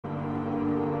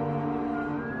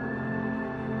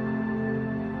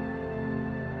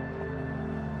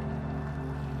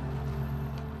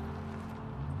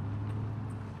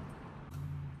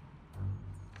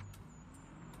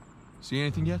See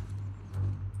anything yet?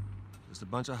 Just a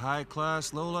bunch of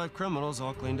high-class, low-life criminals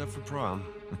all cleaned up for prom.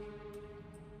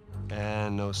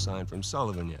 And no sign from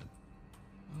Sullivan yet.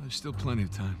 Well, there's still plenty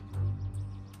of time.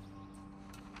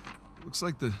 Looks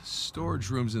like the storage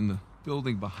room's in the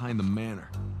building behind the manor.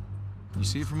 You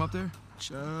see it from up there?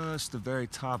 Just the very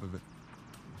top of it.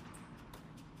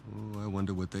 Oh, I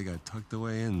wonder what they got tucked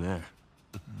away in there.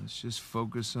 Let's just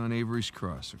focus on Avery's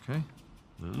Cross, okay?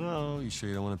 No, you sure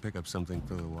you don't want to pick up something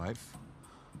for the wife?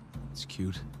 It's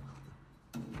cute.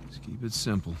 Just keep it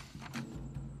simple.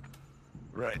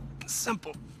 Right.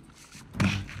 Simple.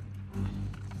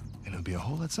 And it'd be a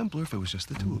whole lot simpler if it was just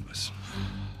the two of us.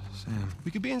 Sam.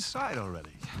 We could be inside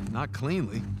already. Not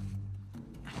cleanly.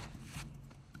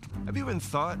 Have you even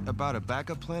thought about a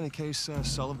backup plan in case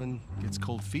Sullivan gets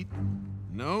cold feet?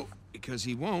 No, because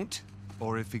he won't.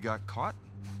 Or if he got caught?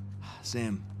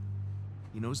 Sam,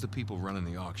 he knows the people running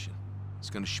the auction. He's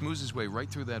gonna schmooze his way right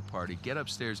through that party, get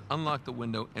upstairs, unlock the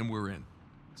window, and we're in.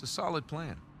 It's a solid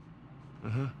plan.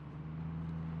 Uh-huh.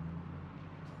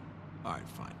 All right,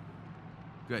 fine.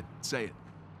 Good, say it.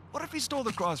 What if he stole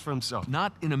the cross for himself?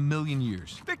 Not in a million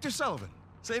years. Victor Sullivan.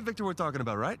 Same Victor we're talking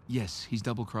about, right? Yes, he's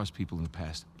double-crossed people in the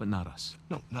past, but not us.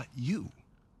 No, not you.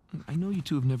 I know you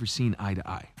two have never seen eye to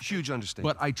eye. Huge understanding.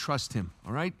 But I trust him,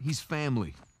 all right? He's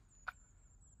family.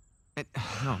 And,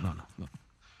 no.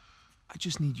 I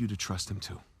just need you to trust him,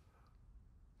 too.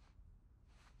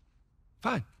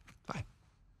 Fine.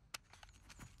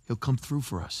 He'll come through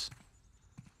for us.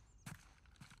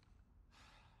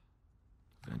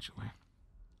 Eventually.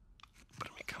 But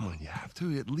I mean, come on, you have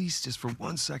to at least just for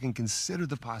 1 second consider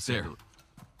the possibility.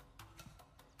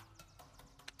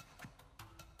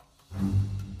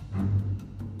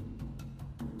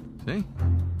 See?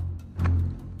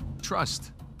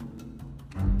 Trust.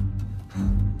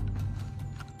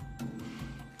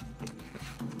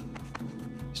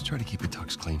 Just try to keep your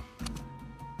tux clean.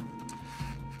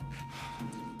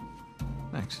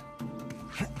 Thanks.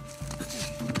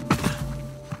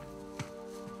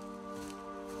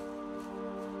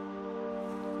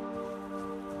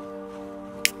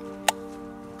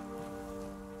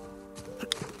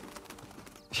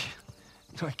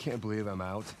 I can't believe I'm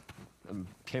out. I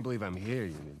can't believe I'm here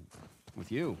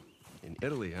with you in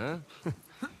Italy, huh?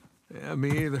 Yeah,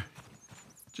 me either.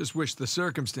 Just wish the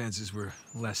circumstances were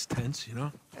less tense, you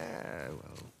know?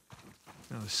 Well.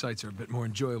 Now, the sights are a bit more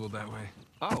enjoyable that way.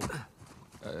 Oh.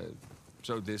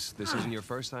 So this isn't your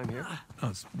first time here? Oh,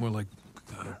 it's more like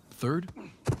third?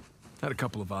 Had a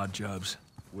couple of odd jobs.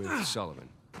 With Sullivan?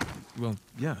 Well,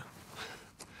 yeah.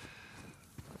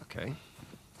 Okay.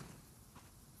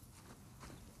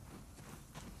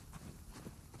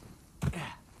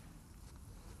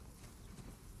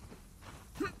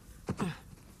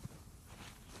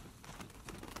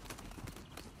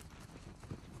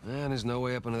 Man, there's no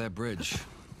way up under that bridge.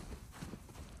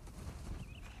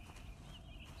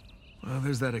 Well,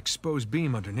 there's that exposed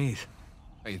beam underneath.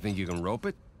 Oh, you think you can rope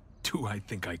it? Do I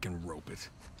think I can rope it?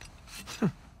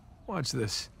 Watch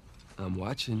this. I'm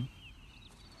watching.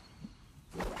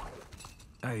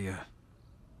 I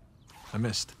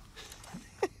missed.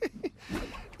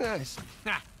 Nice.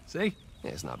 See?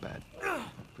 Yeah, it's not bad.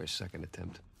 For a second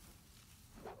attempt.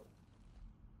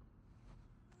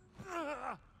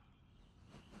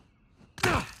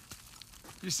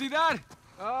 You see that?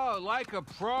 Oh, like a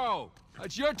pro.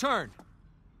 It's your turn.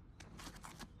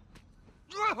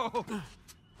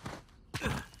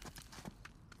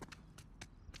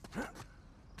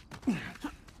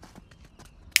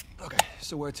 Okay,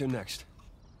 so where to next?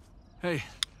 Hey,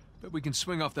 bet we can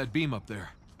swing off that beam up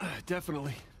there.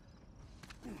 Definitely.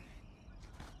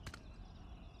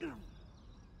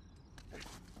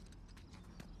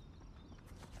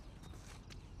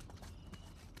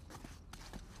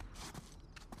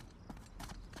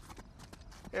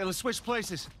 Hey, let's switch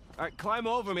places. All right, climb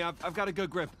over me. I've got a good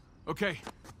grip. Okay.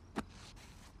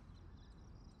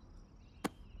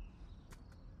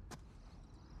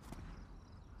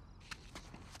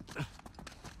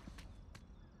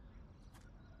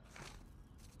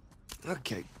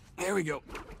 Okay, here we go.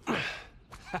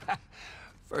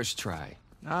 First try.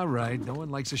 All right, no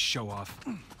one likes a show-off.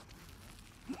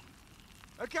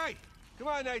 Okay, come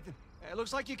on, Nathan. It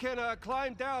looks like you can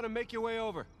climb down and make your way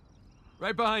over.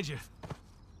 Right behind you.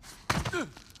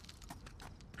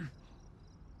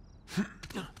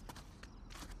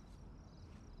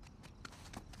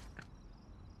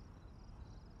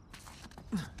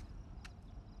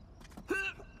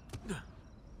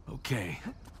 Okay.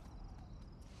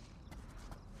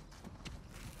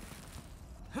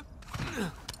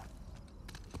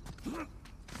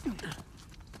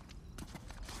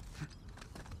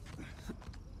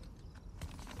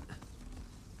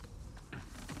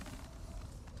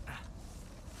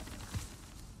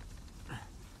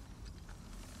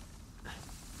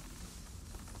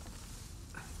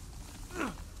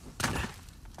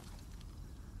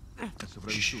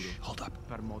 sopravvissuto? Shh, hold up.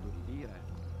 Per modo di dire,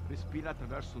 respira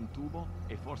attraverso un tubo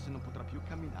e forse non potrà più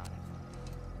camminare.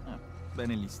 Ah,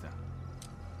 bene gli sta.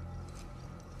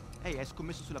 Ehi, hai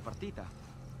scommesso sulla partita?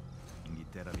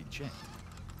 Inghilterra vincente.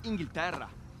 Inghilterra,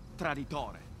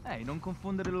 traditore. Ehi, non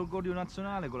confondere l'orgoglio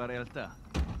nazionale con la realtà.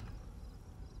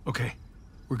 Okay,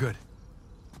 we're good.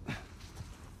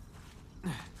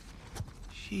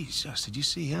 Jesus, did you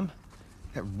see him?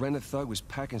 That rented thug was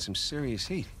packing some serious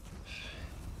heat.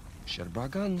 Should have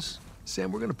brought guns.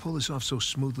 Sam, we're gonna pull this off so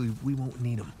smoothly we won't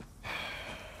need them.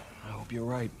 I hope you're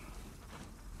right.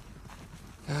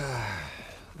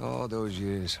 All those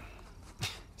years.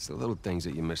 It's the little things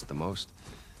that you miss the most.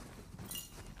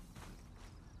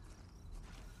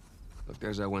 Look,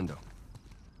 there's our window.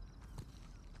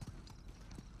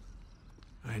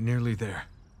 All right, nearly there.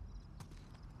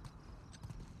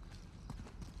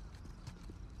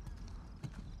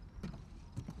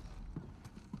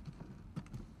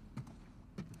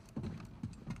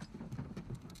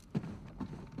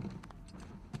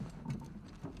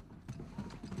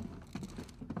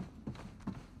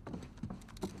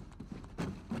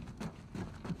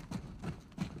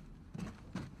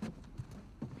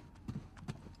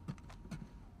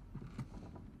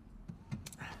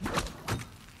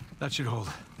 That should hold.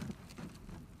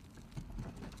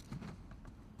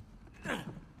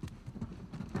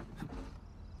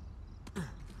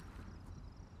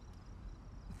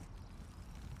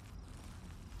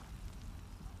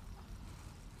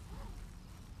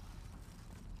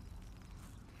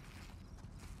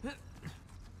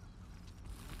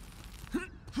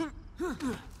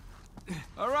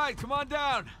 All right, come on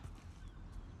down.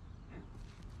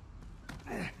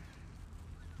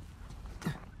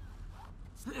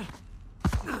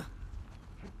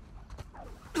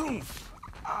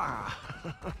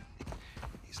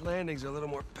 These landings are a little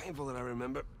more painful than I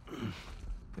remember.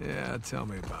 Yeah, tell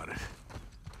me about it.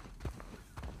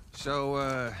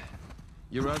 So,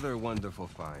 your other wonderful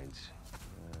finds.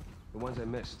 The ones I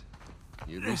missed.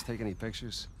 You at least take any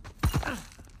pictures?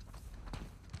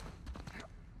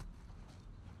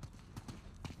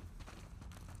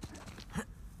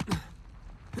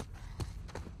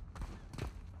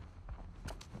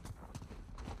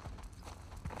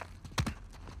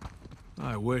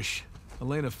 I wish.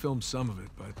 Elena filmed some of it,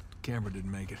 but camera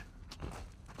didn't make it.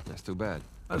 That's too bad.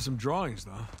 I have some drawings,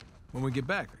 though. When we get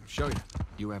back, I can show you.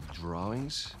 You have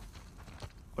drawings?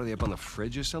 What, are they up on the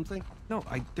fridge or something? No,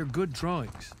 they're good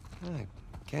drawings. I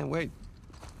can't wait.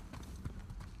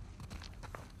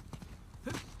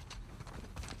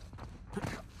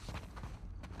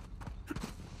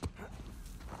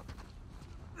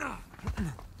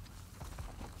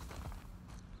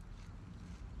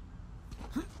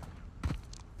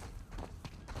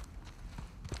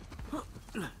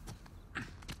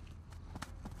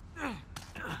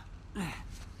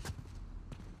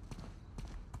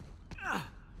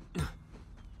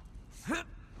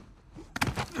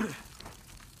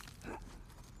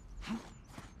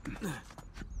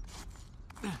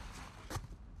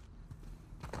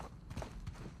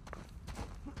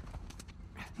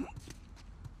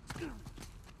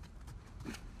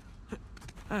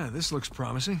 Ah, this looks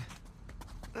promising.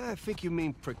 I think you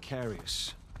mean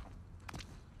precarious.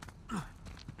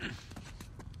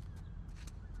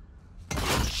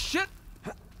 Shit!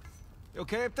 You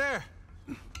okay up there?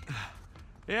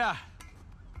 Yeah.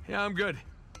 Yeah, I'm good.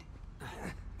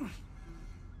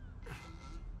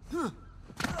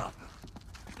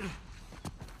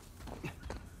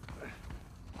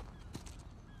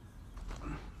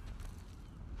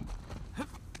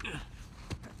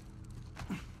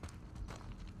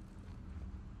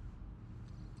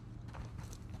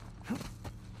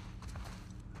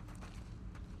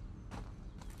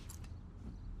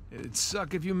 It'd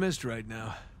suck if you missed right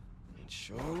now. It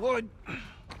sure would.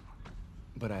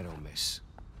 But I don't miss.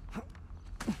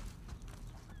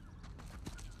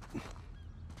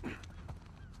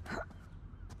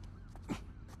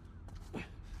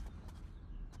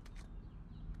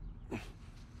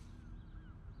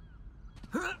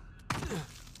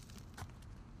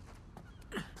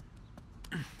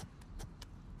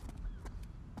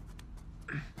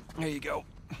 There you go.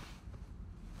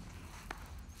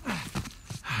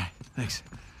 Thanks.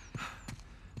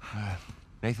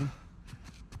 Nathan?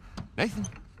 Nathan?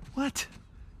 What?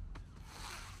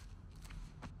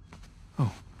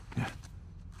 Oh, yeah.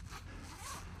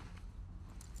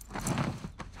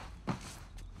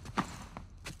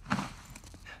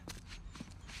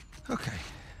 Okay.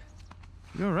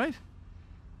 You all right?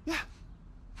 Yeah.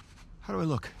 How do I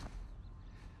look?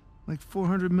 Like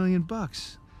 400 million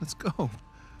bucks. Let's go.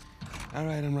 All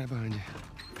right, I'm right behind you.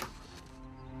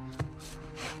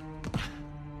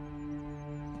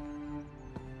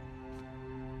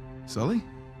 Sully?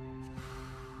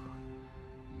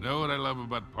 Know what I love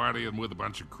about partying with a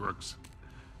bunch of crooks?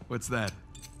 What's that?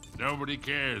 Nobody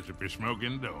cares if you smoke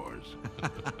indoors.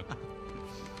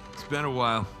 It's been a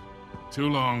while. Too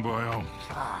long, boyo.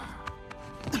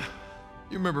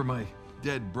 You remember my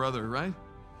dead brother, right?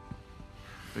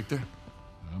 Victor?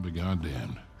 I'll be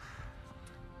goddamned.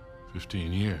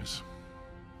 15 years.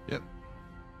 Yep.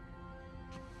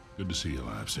 Good to see you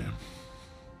alive, Sam.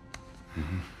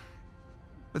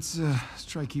 Let's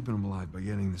try keeping him alive by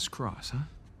getting this cross, huh?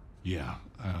 Yeah,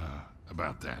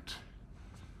 about that.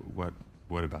 What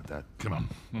about that? Come on,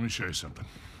 let me show you something.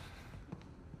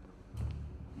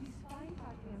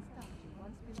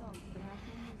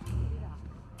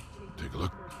 Take a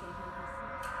look.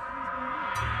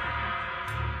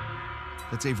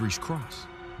 That's Avery's cross.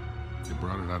 They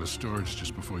brought it out of storage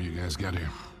just before you guys got here.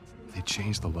 They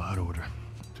changed the lot order.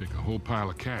 Take a whole pile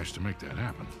of cash to make that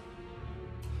happen.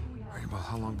 All right, well,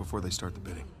 how long before they start the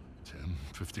bidding? 10,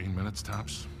 15 minutes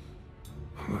tops.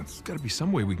 Well, there's got to be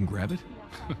some way we can grab it.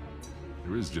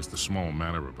 There is just a small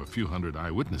matter of a few hundred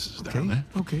eyewitnesses down there.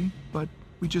 Okay, but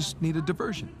we just need a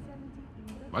diversion.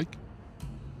 Like?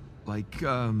 Like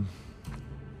I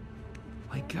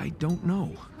don't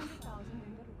know.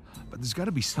 But there's got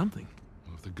to be something.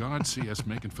 Well, if the guards see us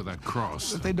making for that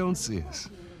cross... But they don't see us.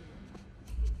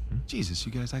 Jesus,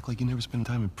 you guys act like you never spent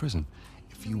time in prison.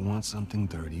 If you want something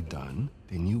dirty done,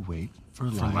 then you wait for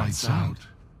lights out.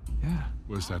 Yeah.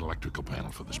 Where's that electrical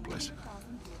panel for this place?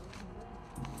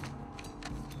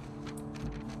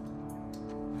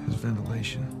 There's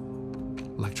ventilation.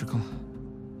 Electrical.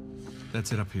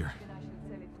 That's it up here.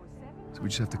 So we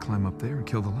just have to climb up there and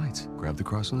kill the lights. Grab the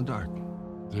cross in the dark.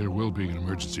 There will be an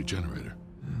emergency generator.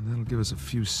 And that'll give us a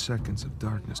few seconds of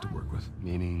darkness to work with.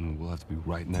 Meaning we'll have to be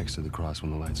right next to the cross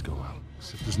when the lights go out.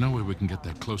 Except there's no way we can get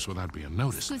that close without being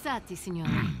noticed. Scusate, signora.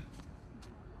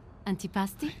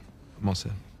 Antipasti? I'm all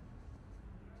set.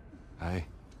 Hi.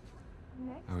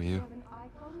 How are you?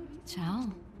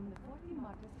 Ciao.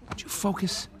 Would you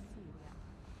focus?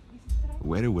 The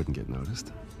waiter wouldn't get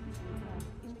noticed.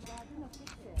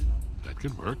 That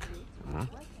could work. Huh?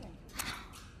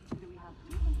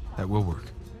 That will work.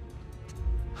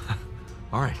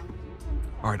 All right.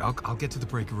 I'll get to the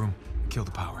breaker room and kill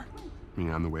the power. You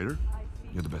mean I'm the waiter?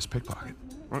 You're the best pickpocket.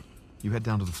 What? You head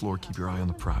down to the floor, keep your eye on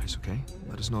the prize, okay?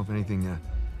 Let us know if anything,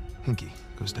 hinky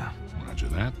goes down. Roger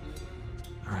that.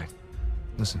 All right.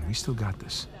 Listen, we still got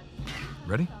this.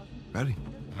 Ready? Ready.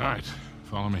 All right,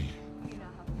 follow me.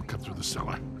 We'll cut through the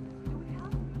cellar.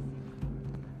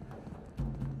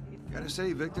 Gotta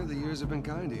say, Victor, the years have been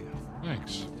kind to you.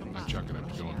 Thanks. I'm chucking up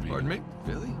to go and be. Pardon me?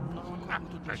 Really?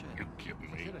 Are you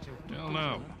kidding me? Hell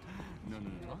no.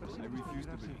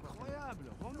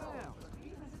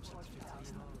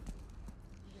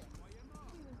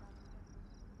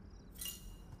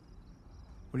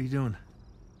 What are you doing?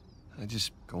 I'm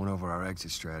just going over our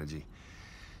exit strategy.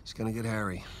 It's gonna get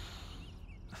hairy.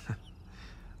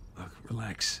 Look,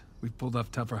 relax. We've pulled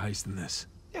off tougher heists than this.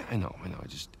 Yeah, I know. I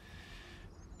just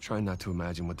try not to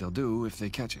imagine what they'll do if they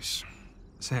catch us.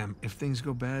 Sam, if things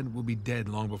go bad, we'll be dead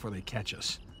long before they catch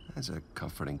us. That's a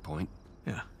comforting point.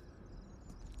 Yeah.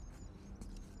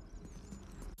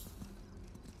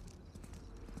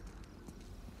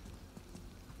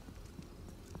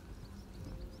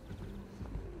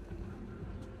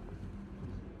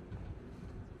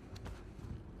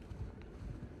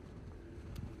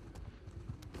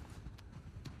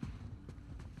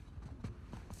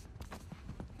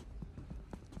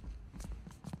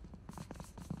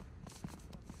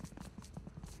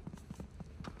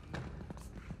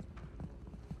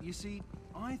 You see,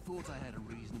 I thought I had a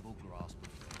reasonable grasp of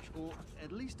French, or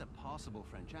at least a passable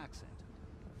French accent.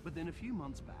 But then a few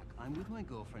months back, I'm with my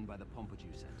girlfriend by the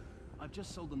Pompidou Center. I've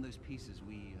just sold them those pieces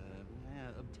we,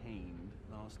 obtained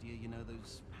last year. You know,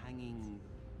 those hanging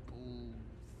bull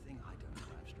thing. I don't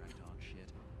know abstract art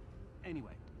shit.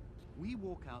 Anyway, we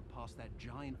walk out past that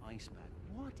giant ice bag.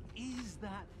 What is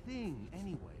that thing,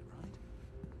 anyway, right?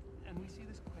 And we see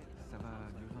this crate.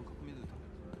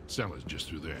 Cellar's just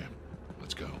through there.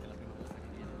 Let's go.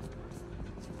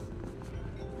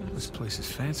 This place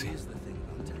is fancy.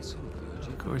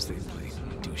 Of course they play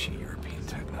douchey European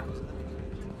techno.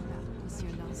 Monsieur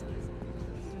Lawson.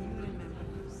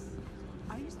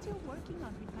 Are you still working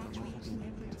on repatriating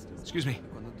efforts? Excuse me.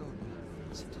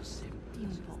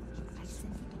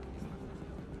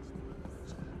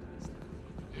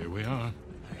 Here we are.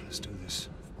 Hey, let's do this.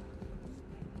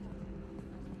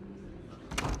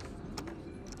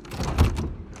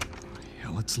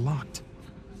 Hell, it's locked.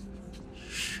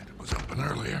 Shit, it was open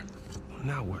earlier.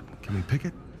 Now what? Can we pick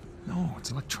it? No,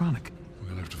 it's electronic. We're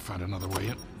gonna have to find another way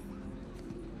in.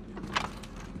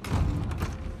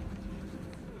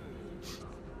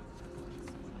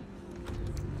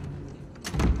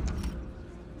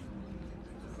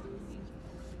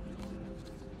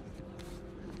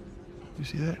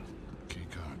 See that? Key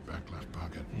card, back left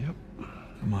pocket. Yep.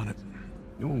 I'm on it.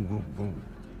 Whoa, whoa, whoa.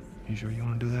 You sure you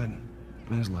want to do that?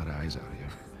 There's a lot of eyes out here.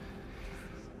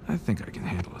 I think I can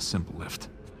handle a simple lift.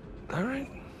 All right.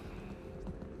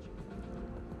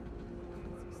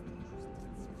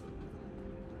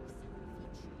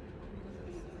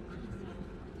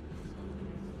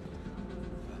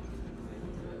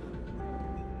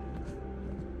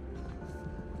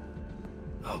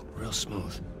 Oh, real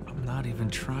smooth. I'm not even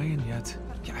trying yet.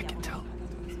 Yeah, I can tell.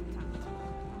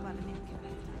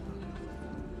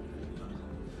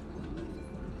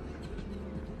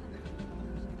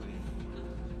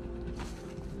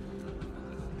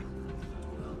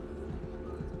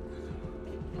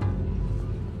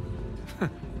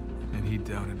 And he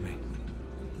doubted me.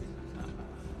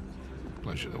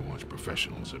 Pleasure to watch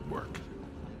professionals at work.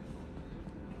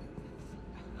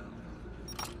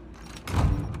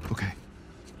 Okay.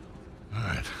 All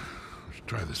right, let's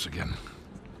try this again.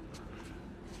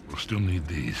 We'll still need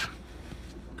these.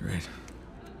 Great.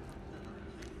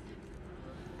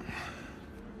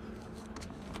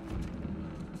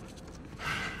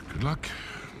 Good luck.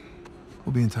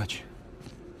 We'll be in touch.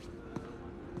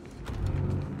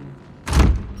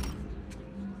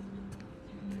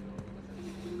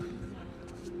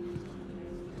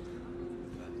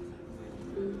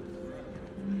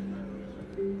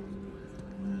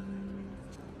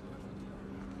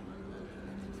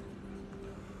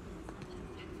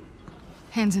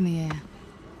 Hands in the air.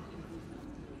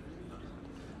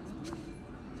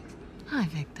 Hi,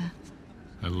 Victor.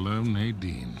 Hello,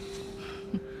 Nadine.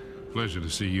 Pleasure to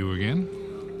see you again.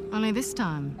 Only this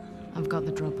time, I've got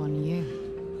the drop on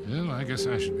you. Well, I guess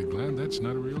I should be glad that's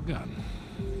not a real gun.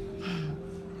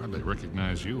 Hardly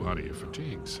recognize you out of your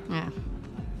fatigues. Yeah.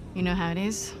 You know how it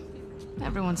is.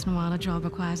 Every once in a while, a job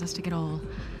requires us to get all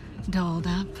dolled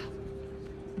up.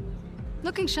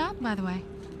 Looking sharp, by the way.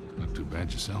 Not too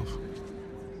bad yourself.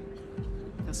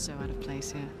 Feels so out of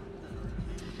place here.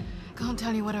 Can't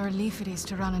tell you what a relief it is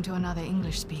to run into another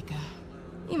English speaker.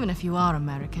 Even if you are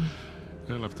American.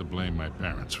 They'll have to blame my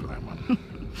parents for that one.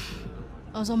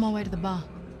 I was on my way to the bar.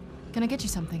 Can I get you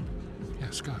something? Yeah,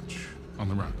 scotch. On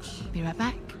the rocks. Be right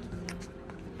back.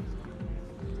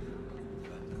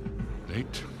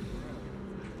 Date?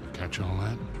 Catch all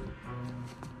that?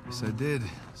 Yes, I did.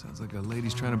 Sounds like a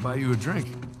lady's trying to buy you a drink.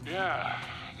 Yeah,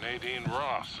 Nadine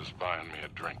Ross is buying me a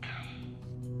drink.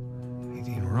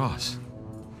 Nadine Ross.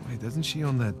 Wait, doesn't she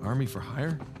own that Army for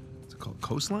Hire? Is it called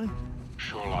Coastline?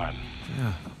 Shoreline.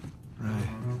 Yeah, right.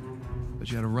 But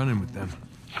you had a run-in with them.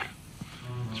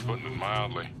 It's putting it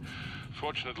mildly.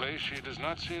 Fortunately, she does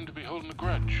not seem to be holding a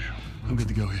grudge. I'm good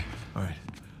to go here. All right.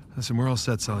 Listen, we're all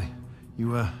set, Sully.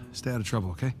 You, stay out of trouble,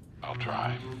 okay? I'll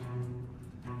try.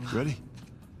 Ready?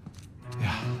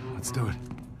 Yeah, let's do it.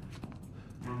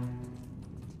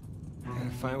 Gotta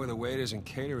find where the waiters and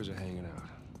caterers are hanging out.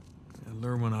 Yeah,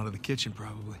 lure one out of the kitchen,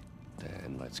 probably.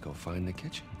 Then let's go find the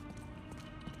kitchen.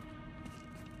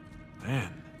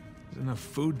 Man, there's enough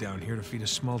food down here to feed a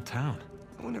small town.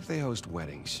 I wonder if they host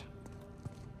weddings.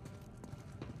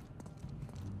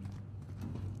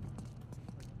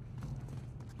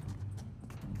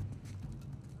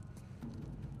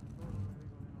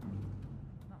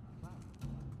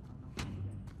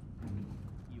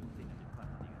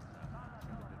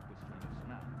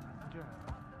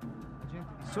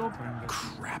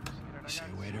 Crap. See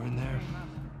a waiter in there?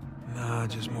 Nah,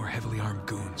 just more heavily armed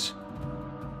goons.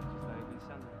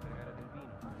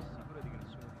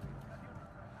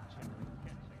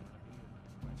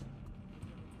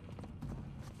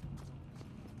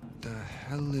 The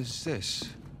hell is this?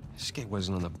 This gate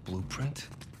wasn't on the blueprint.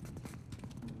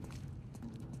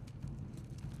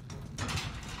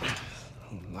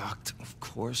 Locked, of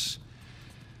course.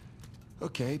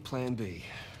 Okay, plan B.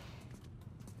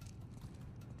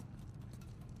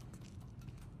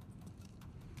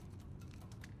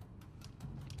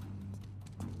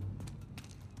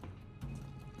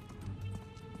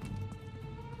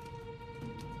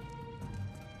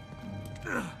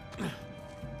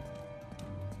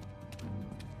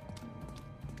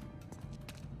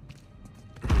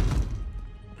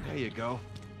 There you go.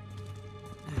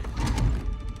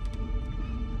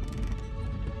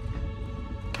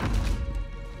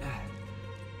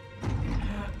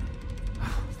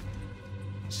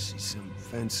 See some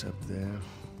fence up there.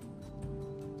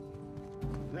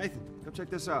 Nathan, come check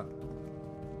this out.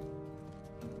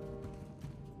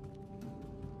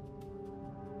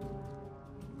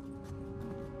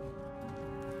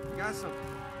 Got something.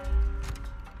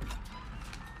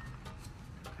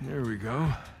 Here we go.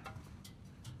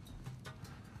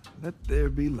 Let there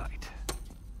be light.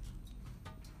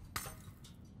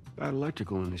 Got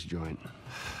electrical in this joint.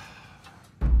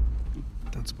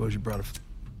 don't suppose you brought a...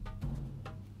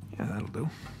 Yeah, that'll do.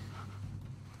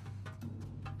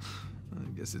 I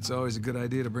guess it's always a good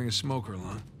idea to bring a smoker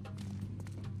along.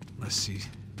 Unless you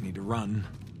need to run.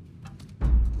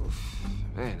 Oof.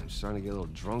 Man, I'm starting to get a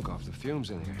little drunk off the fumes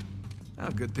in here.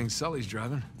 Oh, good thing Sully's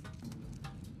driving.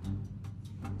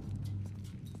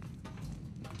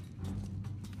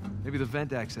 Maybe the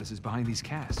vent access is behind these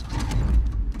casks.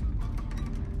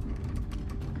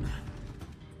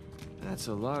 That's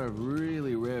a lot of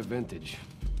really rare vintage.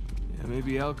 Yeah,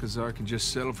 maybe Alcazar can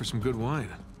just settle for some good wine.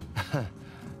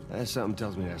 Something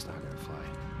tells me that's not gonna fly.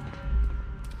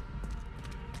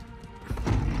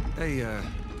 Hey,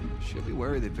 should be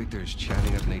worried that Victor's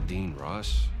chatting up Nadine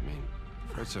Ross. I mean,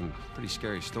 I've heard some pretty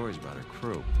scary stories about her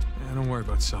crew. Yeah, don't worry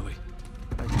about Sully.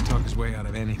 I can talk his way out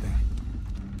of anything.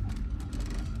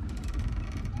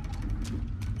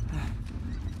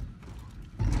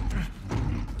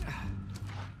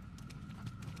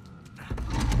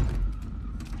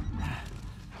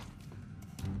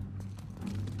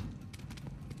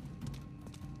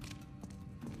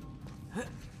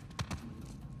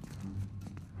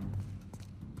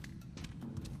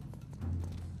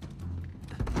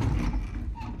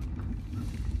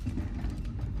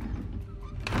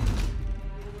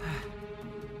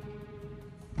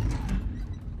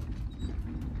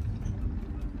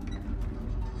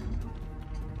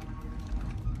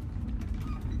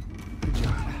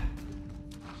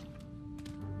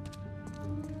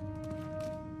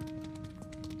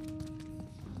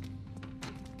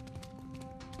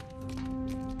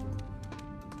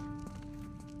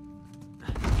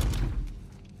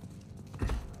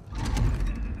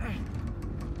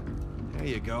 There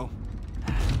you go.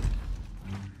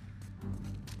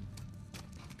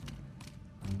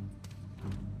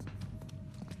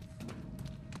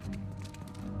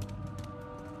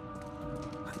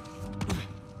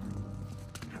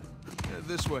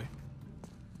 This way.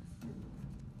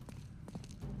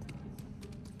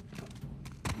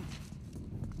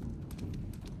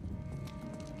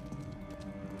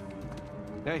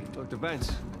 Hey, look, the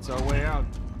vents. It's our way out.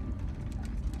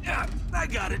 Yeah, I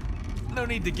got it. No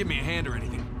need to give me a hand or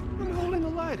anything. I'm holding a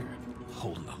lighter.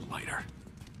 Holding a lighter.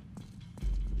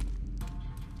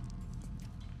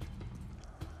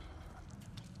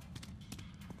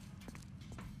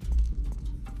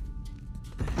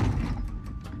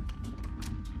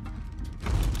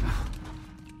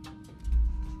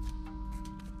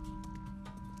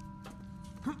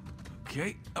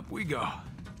 Okay, up we go.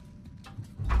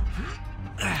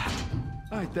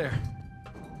 Right there.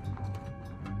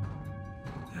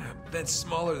 That's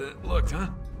smaller than it looked, huh?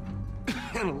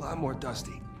 And a lot more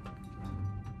dusty.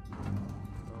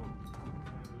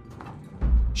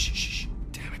 Shh, shh,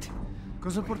 damn it.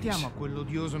 Cosa portiamo a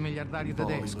quell'odioso miliardario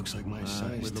tedesco? Always looks like my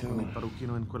size, Quello con il too.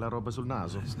 parrucchino e quella roba sul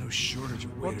naso. There's no shortage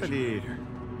of waiters Portali. around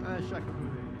here. Sciacca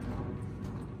pure.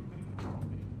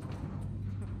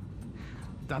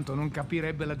 Tanto non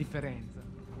capirebbe la differenza.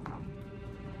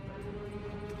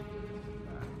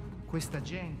 Questa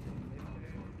gente...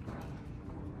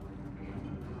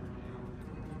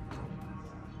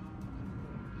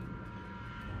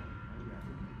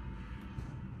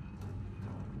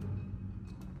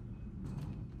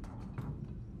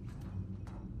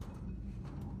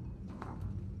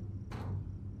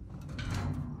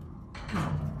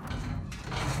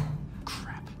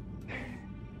 Crap.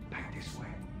 Back this way.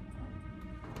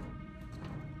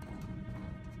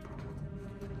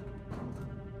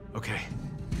 Okay.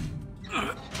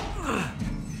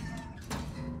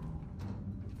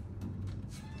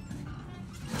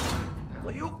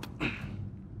 Alley-oop.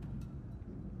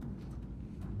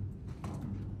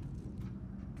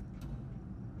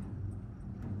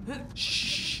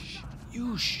 Shh.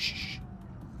 You shh.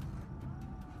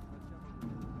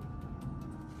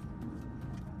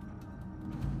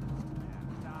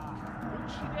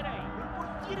 Ucciderei quel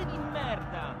portiere di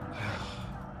merda!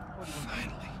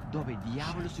 Finally. Dove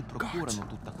diavolo si procurano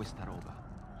tutta questa roba?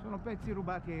 Sono pezzi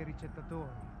rubati ai ricettatori.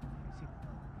 Sì.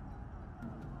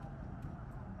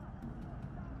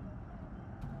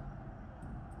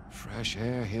 Fresh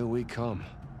air, here we come.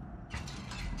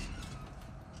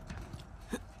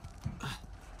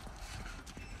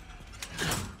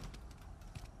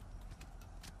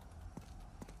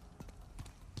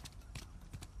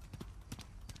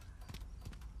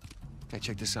 Hey,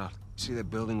 check this out. See that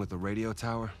building with the radio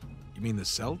tower? You mean the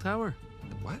cell tower?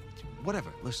 What?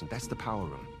 Whatever. Listen, that's the power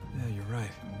room. Yeah, you're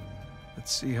right.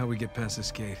 Let's see how we get past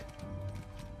this gate.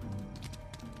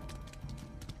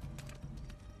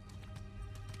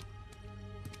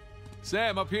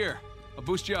 Sam, up here. I'll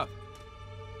boost you up.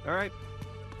 All right.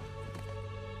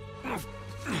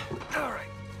 All right.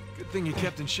 Good thing you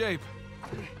kept in shape.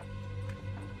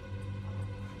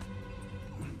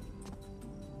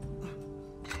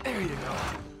 There you go.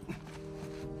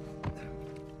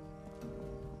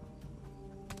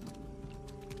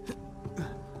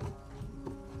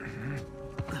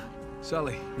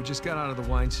 Sully, we just got out of the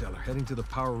wine cellar, heading to the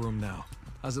power room now.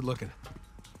 How's it looking?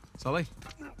 Sully?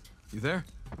 You there?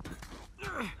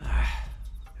 It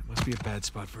must be a bad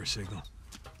spot for a signal.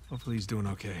 Hopefully he's doing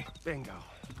okay. Bingo.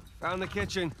 Found the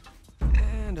kitchen.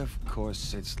 And of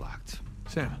course, it's locked.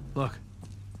 Sam, look.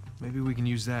 Maybe we can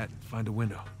use that, find a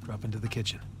window, drop into the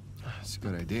kitchen. That's a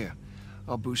good idea.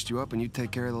 I'll boost you up and you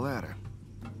take care of the ladder.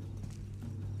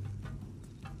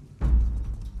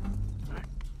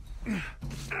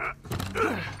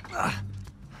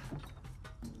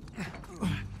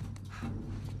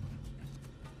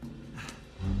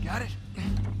 Got it?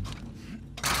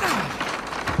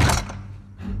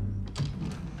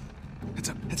 Heads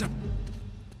up, heads up.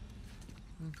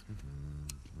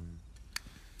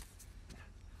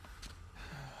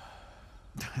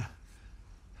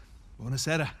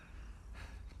 Buonasera.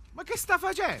 Ma che sta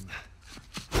facendo?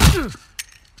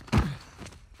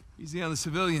 Easy on the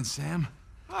civilians, Sam.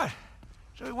 What?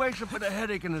 So he wakes up with a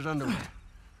headache in his underwear.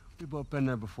 We've both been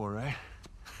there before, right?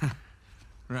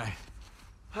 Right.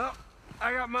 Well,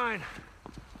 I got mine.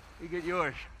 You get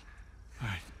yours. All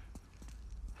right.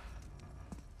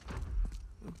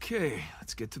 Okay,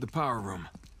 let's get to the power room.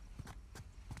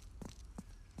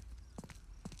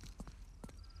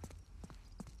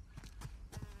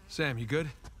 Sam, you good?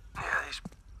 Yeah, these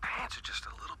pants are just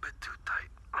a little bit too tight.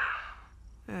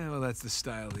 Yeah, well, that's the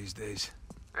style these days.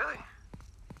 Really?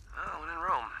 Oh, when in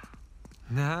Rome.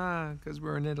 Nah, because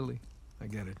we're in Italy. I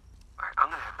get it. All right, I'm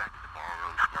gonna head back to the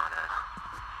ballroom.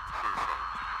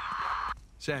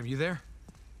 Sam, you there?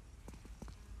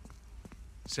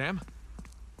 Sam?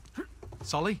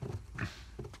 Sully?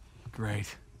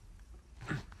 Great.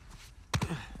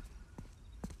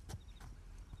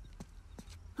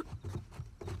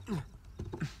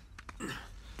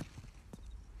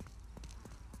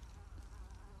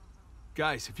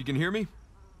 Guys, if you can hear me,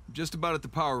 I'm just about at the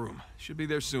power room. Should be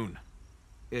there soon.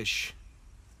 Ish.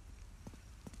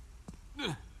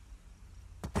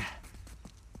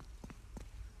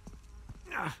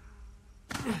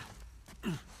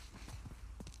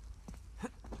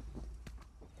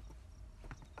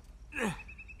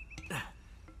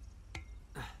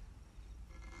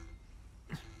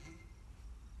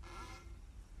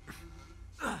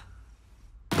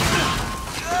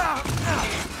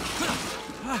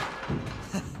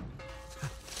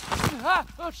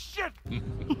 Oh, shit!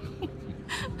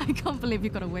 I can't believe you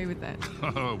got away with that.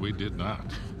 Oh, we did not.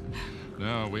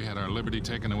 No, we had our liberty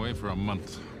taken away for a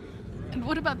month. And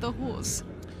what about the horse?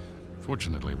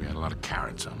 Fortunately, we had a lot of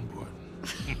carrots on board.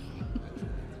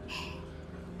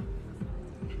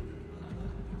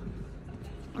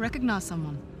 Recognize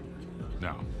someone?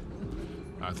 No.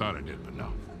 I thought I did, but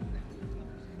no.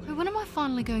 When am I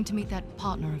finally going to meet that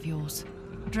partner of yours?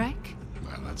 Drake?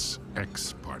 Well, that's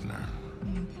ex-partner.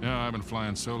 Yeah, I've been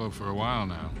flying solo for a while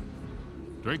now.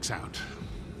 Drake's out.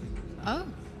 Oh,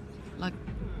 like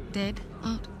dead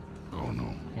out? Oh,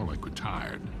 no. More like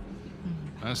retired.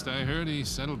 Last I heard, he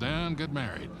settled down, got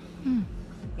married.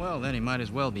 Well, then he might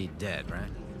as well be dead,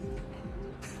 right?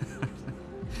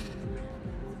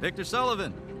 Victor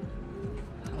Sullivan!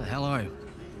 How the hell are you?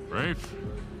 Rafe?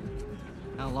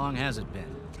 How long has it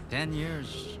been? 10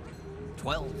 years?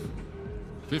 12?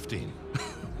 15.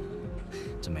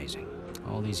 It's amazing.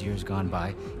 All these years gone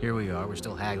by, here we are, we're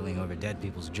still haggling over dead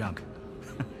people's junk.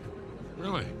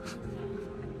 Really?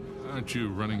 Aren't you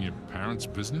running your parents'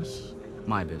 business?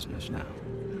 My business now.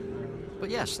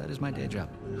 But yes, that is my day job.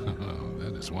 Oh,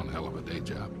 that is one hell of a day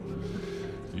job.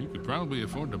 You could probably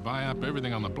afford to buy up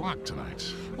everything on the block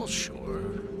tonight. Well, sure.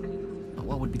 But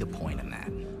what would be the point in that?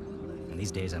 And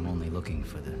these days, I'm only looking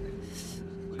for the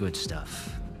good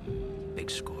stuff.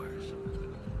 Big scores.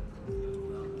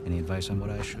 Any advice on what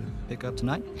I should pick up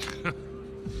tonight?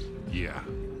 Yeah,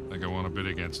 I think I want to bid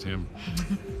against him.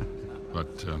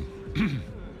 But,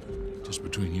 just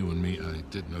between you and me, I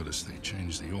did notice they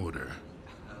changed the order.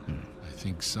 I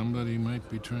think somebody might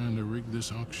be trying to rig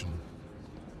this auction.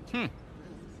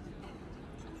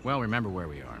 Well, remember where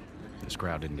we are. This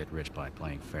crowd didn't get rich by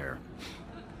playing fair.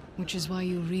 Which is why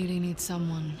you really need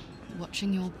someone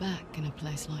watching your back in a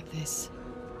place like this.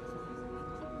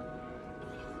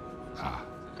 Ah.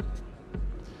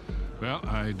 Well,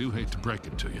 I do hate to break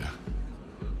it to you.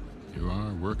 You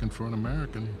are working for an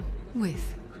American. We've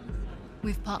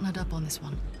partnered up on this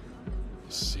one.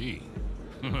 See.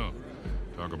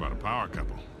 Talk about a power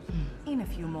couple. In a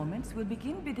few moments, we'll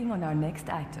begin bidding on our next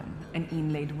item, an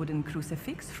inlaid wooden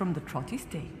crucifix from the Trott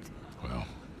estate. Well,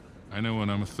 I know when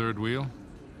I'm a third wheel.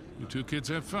 You two kids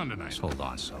have fun tonight. Just hold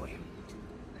on, Sully.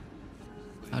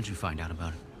 How'd you find out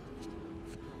about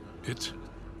it? It?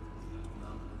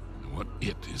 What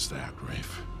it is that,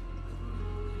 Rafe?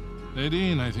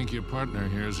 Nadine, I think your partner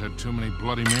here has had too many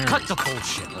Bloody Marys. Cut the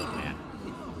bullshit, old man.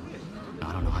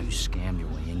 I don't know how you scam your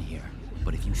way in here,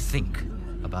 but if you think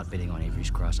about bidding on Avery's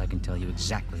Cross, I can tell you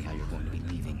exactly how you're going to be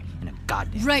leaving in a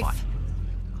goddamn Rafe! fight.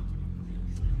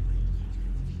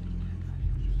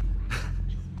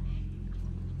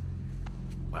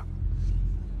 Well,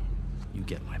 you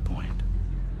get my point.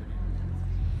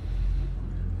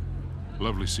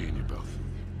 Lovely seeing you both.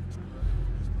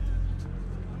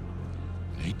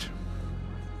 Nate?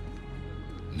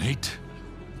 Nate?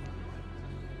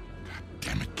 God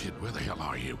damn it, kid, where the hell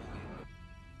are you?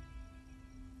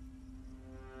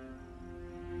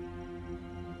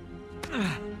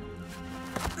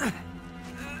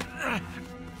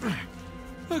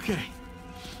 Okay.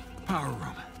 Power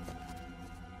room.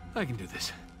 I can do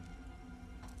this.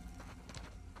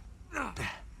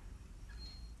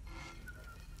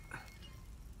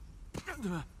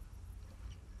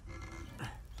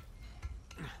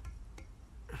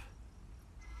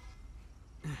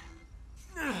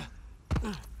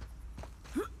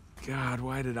 God,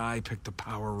 why did I pick the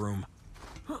power room?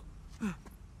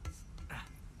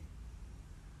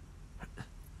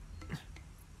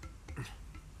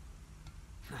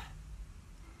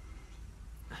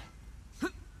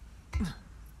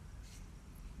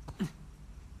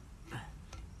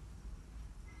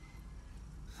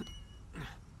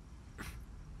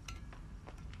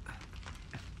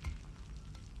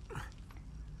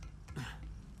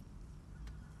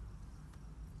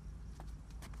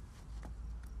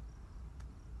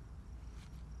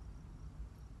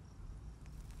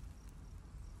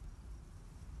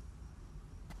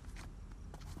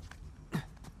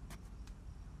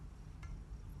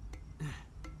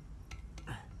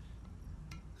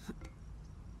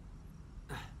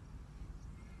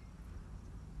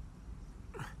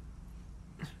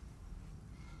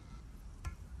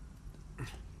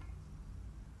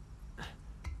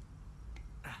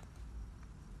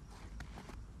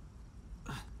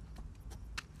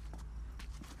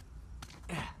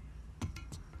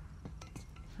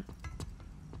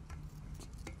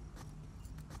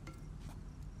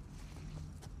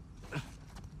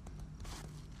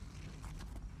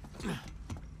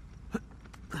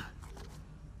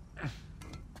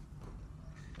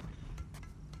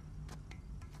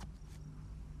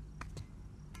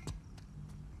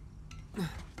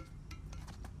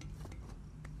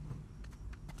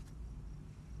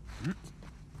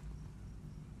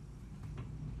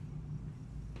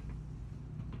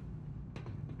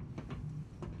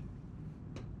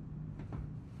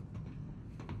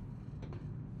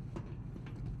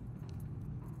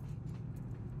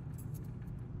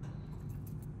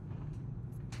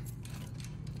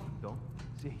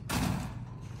 Sì.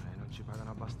 Non ci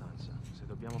pagano abbastanza. Se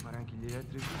dobbiamo fare anche gli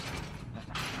elettrici...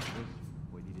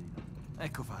 Puoi dire di no.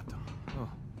 Ecco fatto. Oh,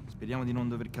 speriamo di non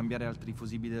dover cambiare altri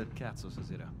fusibili del cazzo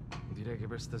stasera. Direi che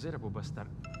per stasera può bastare.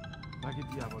 Ma che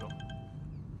diavolo?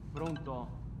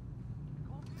 Pronto?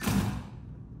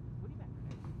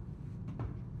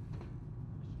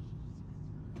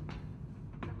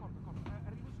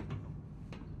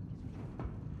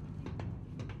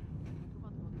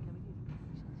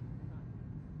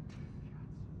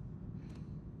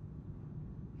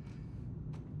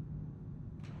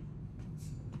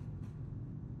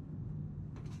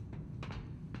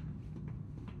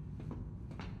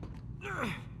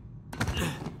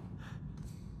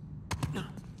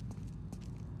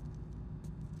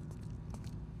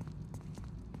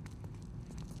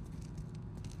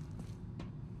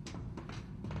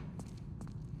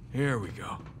 Here we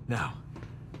go. Now,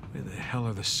 where the hell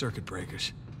are the circuit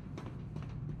breakers?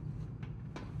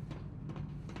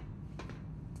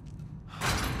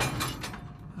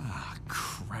 Ah,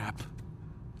 crap.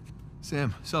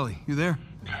 Sam, Sully, you there?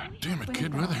 God damn it,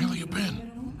 kid, where the hell have you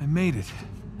been? I made it.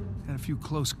 Had a few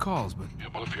close calls, but... Yeah,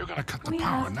 well, if you're gonna cut the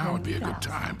power, now would be a good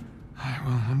time.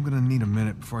 Well, I'm gonna need a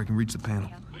minute before I can reach the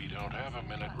panel. We don't have a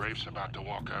minute. Rafe's about to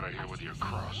walk out of here with your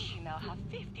cross.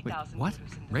 Wait, what?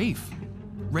 Rafe?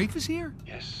 Rafe is here?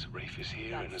 Yes, Rafe is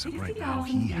here, and as of right now,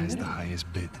 he has the highest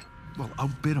bid. Well,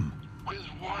 outbid him. With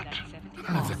what? I don't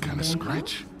have that kind of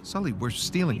scratch. Sully, we're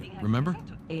stealing it, remember?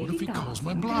 What if he calls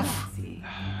my bluff? He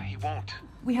won't.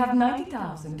 We have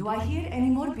 90,000. Do I hear any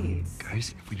more bids?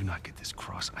 Guys, if we do not get this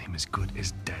cross, I am as good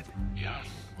as dead. Yeah.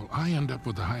 Well, I end up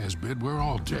with the highest bid. We're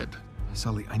all dead.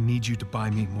 Sully, I need you to buy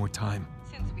me more time.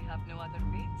 Since we have no other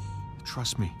bids.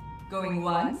 Trust me. Going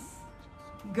once?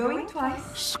 Going twice?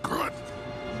 Screw it.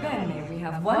 Bene, we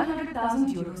have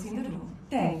 100,000 euros in the room.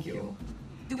 Thank you.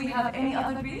 Do we have any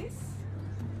other bids?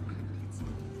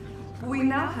 We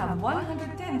now have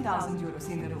 110,000 euros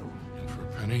in the room. For a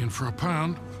penny and for a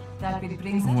pound. That bid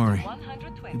brings Don't us worry. to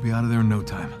 120. You'll be out of there in no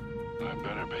time. I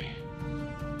better be.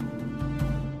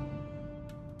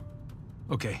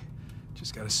 Okay,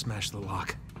 just gotta smash the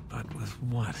lock. But with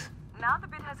what? Now the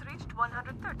bid has reached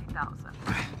 130,000.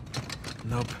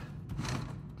 Nope.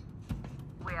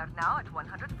 We are now at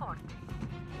 140.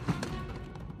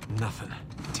 Nothing.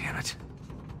 Damn it.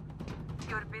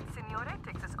 Your bid, signore,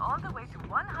 takes us all the way to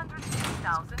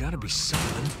 160,000. Gotta be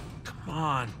something. Come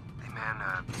on. Hey man,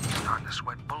 starting to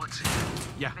sweat bullets here.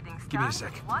 Yeah, Bidding give me a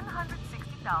starts sec. at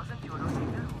 160,000 euros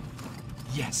in the room.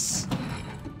 Yes.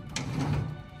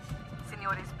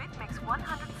 Signore's bid makes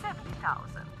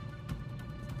 170,000.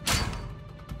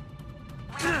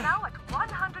 We are now at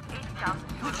 180,000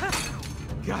 euros.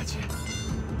 Gotcha.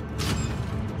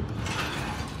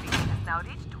 Bid has now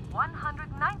reached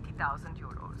 190,000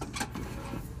 euros.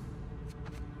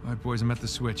 All right, boys, I'm at the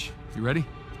switch. You ready?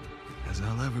 As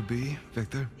I'll ever be,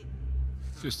 Victor.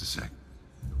 Just a sec.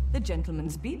 The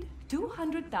gentleman's bid,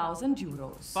 200,000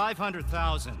 euros.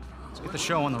 500,000. Let's get the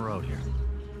show on the road here.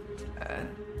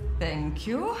 Thank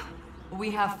you.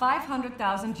 We have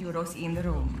 500,000 euros in the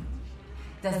room.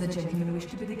 Does the gentleman wish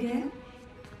to bid again?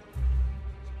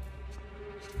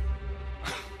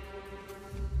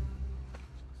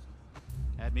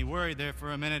 Had me worried there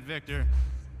for a minute, Victor.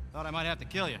 Thought I might have to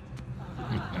kill you.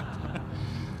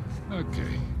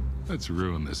 Okay, let's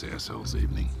ruin this asshole's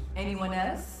evening. Anyone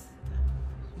else?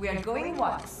 We are going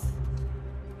once.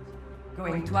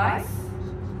 Going twice?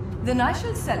 Then I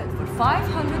shall sell it for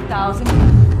 500,000.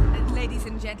 Ladies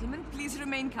and gentlemen, please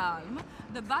remain calm.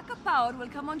 The backup power will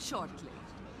come on shortly.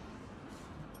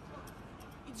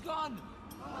 It's gone!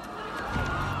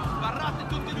 Sbarrate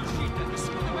tutte le uscite!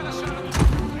 Nessuno deve lasciare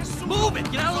nessuno! Move it!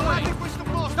 Get out of the way!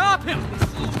 Stop him!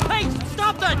 Hey!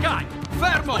 Stop that guy!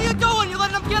 Fermo! What are you doing? You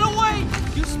letting him get away!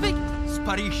 You speak...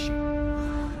 Sparisci.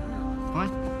 What?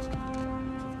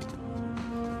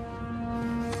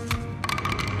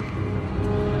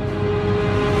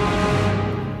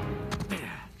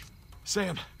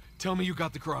 Sam, tell me you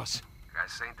got the cross. Got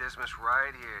St. Dismas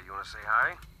right here. You wanna say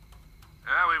hi?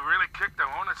 Yeah, we really kicked the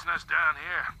hornet's nest down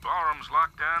here. Ballroom's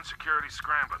locked down, security's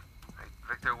scrambling. Hey,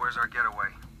 Victor, where's our getaway?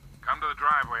 Come to the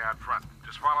driveway out front.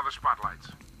 Just follow the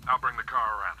spotlights. I'll bring the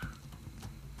car around.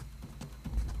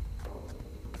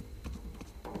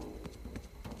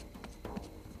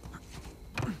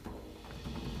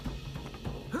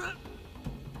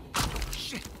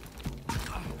 Shit.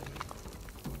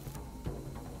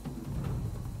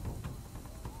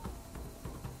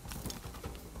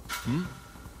 Hmm?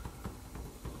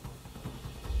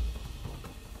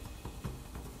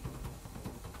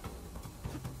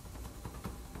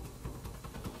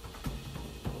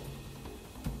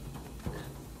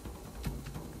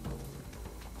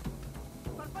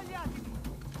 Sbavagliatevi!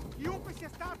 Chiunque sia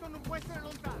stato non può essere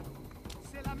lontano.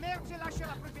 Se la merce lascia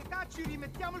la proprietà ci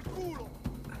rimettiamo il culo!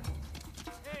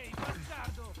 Ehi,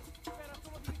 bastardo! Spera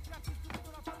solo di ricciarti subito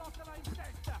una pallottola in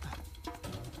testa!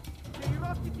 Se i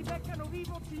rossi ti beccano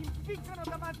vivo ti impiccano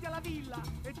davanti alla villa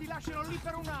e ti lasciano lì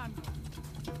per un anno!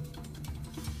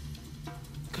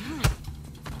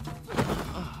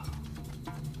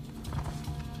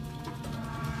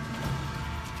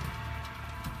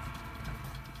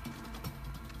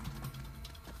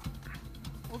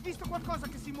 Ho visto qualcosa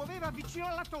che si muoveva vicino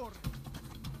alla torre.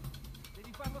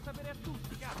 Devi farlo sapere a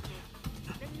tutti, cazzo.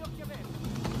 Tieni gli occhi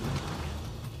aperti.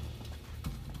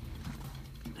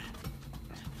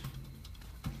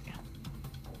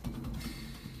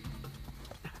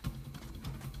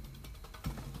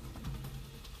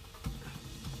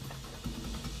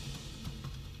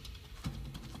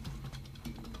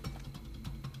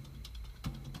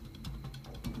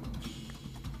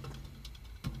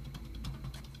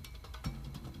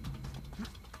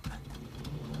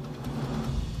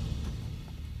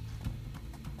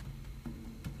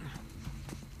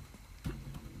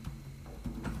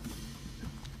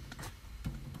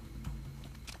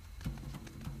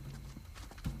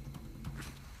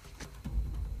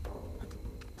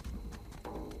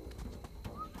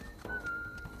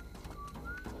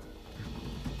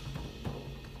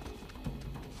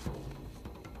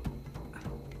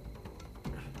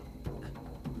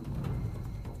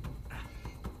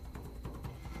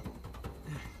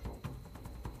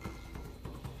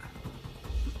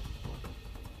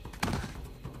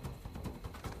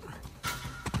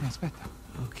 Aspetta.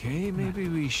 Okay, maybe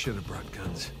we should have brought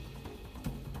guns.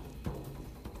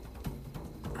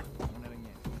 Non era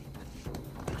niente.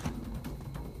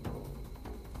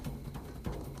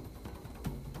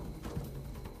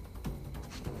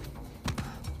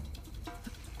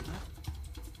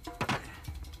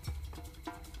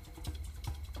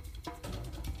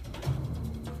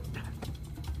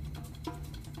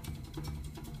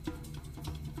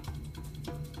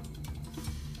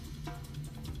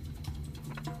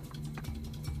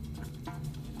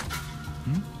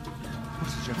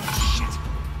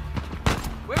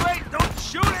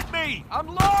 me! I'm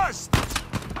lost!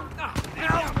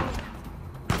 Help!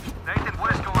 Nathan,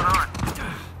 what is going on?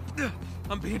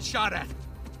 I'm being shot at.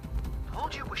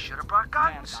 Told you we should have brought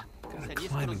guns. Gotta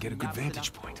climb and get a good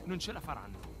vantage point. Non ce la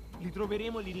faranno. Li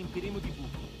troveremo e li riempiremo di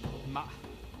buchi. Ma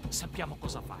sappiamo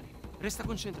cosa fare. Resta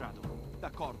concentrato.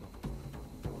 D'accordo.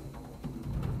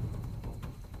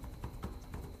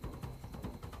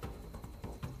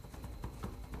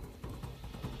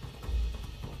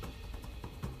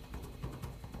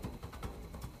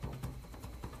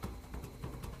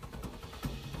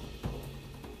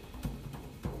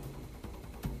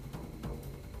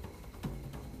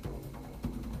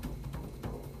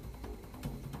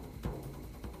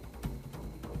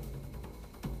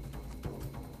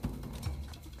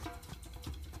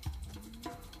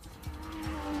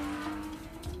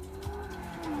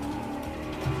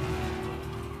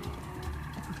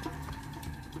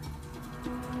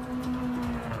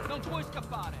 Non puoi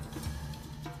scappare!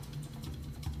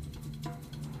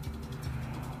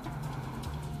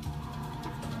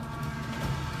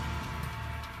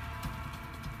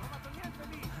 Trovato niente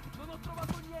lì! Non ho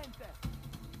trovato niente!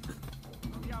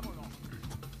 Proviamolo!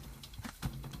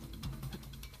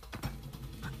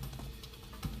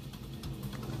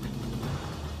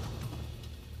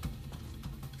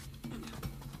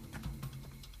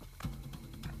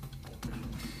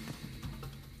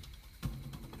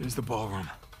 There's the ballroom.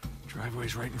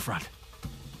 Driveway's right in front.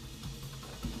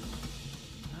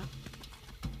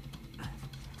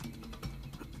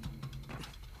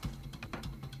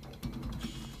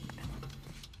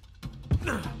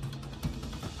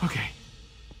 Okay.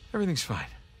 Everything's fine.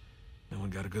 No one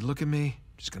got a good look at me.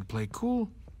 Just gonna play cool.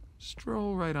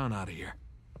 Stroll right on out of here.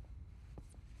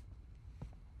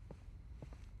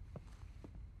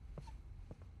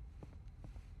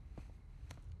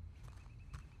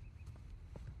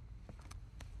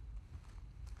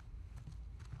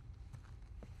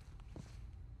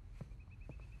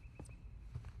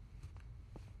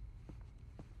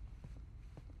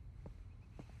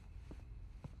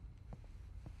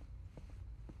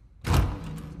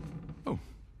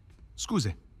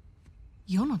 Scusi.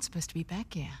 You're not supposed to be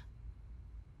back here.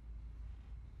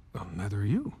 Well, neither are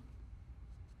you.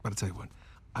 But I'll tell you what,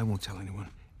 I won't tell anyone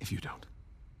if you don't.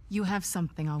 You have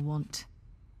something I want,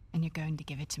 and you're going to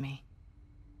give it to me.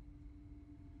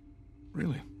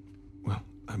 Really? Well,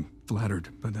 I'm flattered,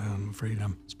 but I'm afraid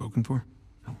I'm spoken for.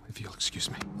 Oh, if you'll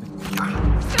excuse me.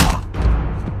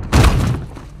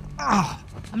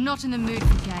 I'm not in the mood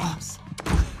for games.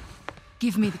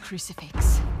 Give me the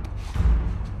crucifix.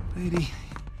 Lady,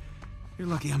 you're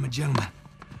lucky I'm a gentleman.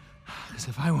 Because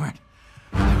if I weren't,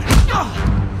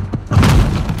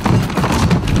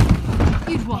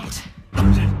 You'd what?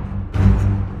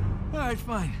 All right,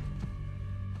 fine.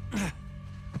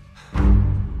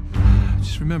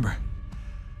 Just remember,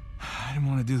 I didn't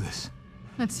want to do this.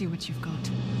 Let's see what you've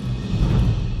got.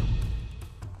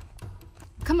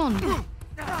 Come on.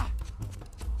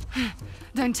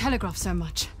 Don't telegraph so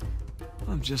much.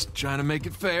 I'm just trying to make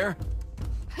it fair.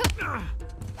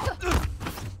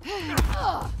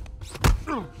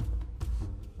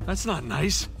 That's not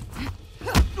nice.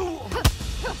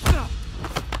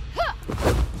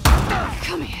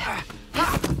 Come here.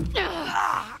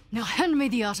 Now hand me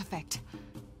the artifact.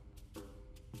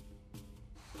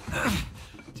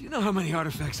 Do you know how many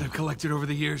artifacts I've collected over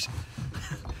the years?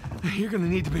 You're gonna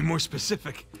need to be more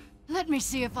specific. Let me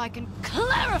see if I can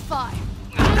clarify.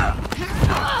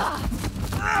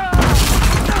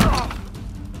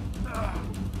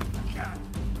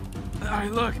 All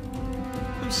right, look.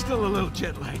 I'm still a little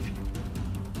jet-lagged.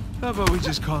 How about we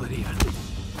just call it even?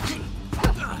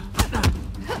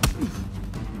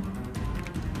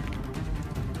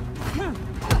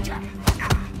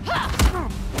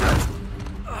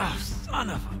 Oh, son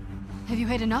of a... Have you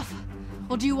had enough?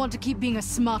 Or do you want to keep being a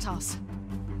smartass?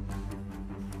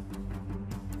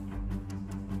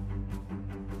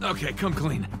 Okay, come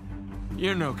clean.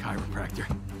 You're no chiropractor.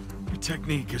 Your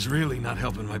technique is really not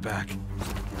helping my back.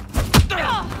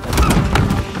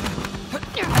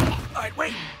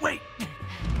 Alright, wait!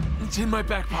 It's in my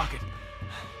back pocket.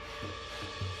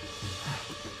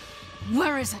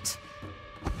 Where is it?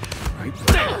 Right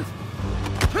there!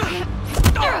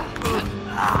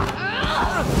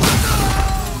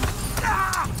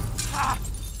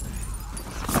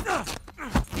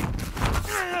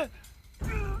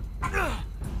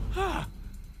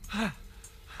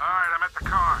 Alright, I'm at the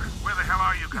car. Where the hell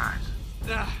are you guys?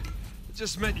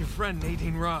 Just met your friend,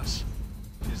 Nadine Ross.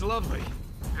 She's lovely.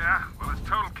 Yeah? Well, it's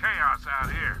total chaos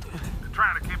out here. They're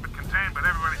trying to keep it contained, but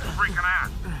everybody's freaking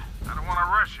out. I don't want to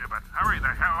rush you, but hurry the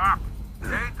hell up.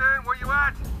 Nathan, where you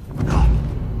at?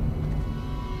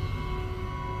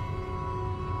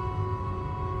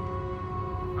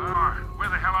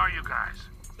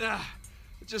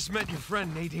 I just met your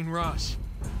friend, Nadine Ross.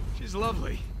 She's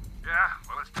lovely. Yeah,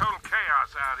 well, it's total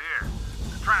chaos out here.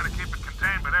 They're trying to keep it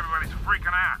contained, but everybody's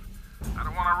freaking out. I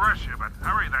don't want to rush you, but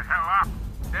hurry the hell up.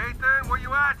 Nathan, where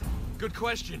you at? Good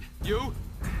question. You?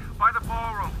 By the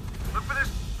ballroom. Look for this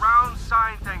round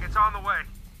sign thing. It's on the way.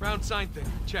 Round sign thing.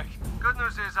 Check. Good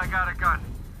news is I got a gun.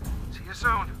 See you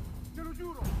soon. Te lo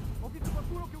giuro, ho visto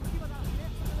qualcuno che usciva dalla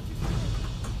finestra della piscina.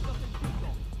 L'ho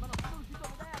sentito, ma non sono riuscito a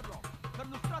vederlo.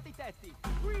 Perlustrate i tetti.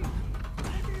 Qui!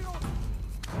 Ritiro!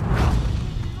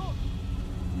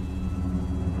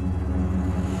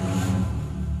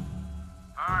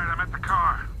 Alright, I'm at the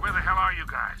car. Where the hell are you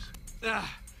guys?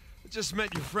 I just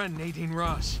met your friend, Nadine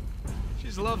Ross.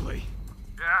 She's lovely.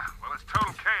 Yeah, well, it's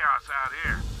total chaos out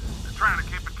here. They're trying to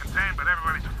keep it contained, but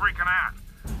everybody's freaking out.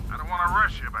 I don't want to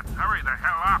rush you, but hurry the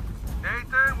hell up.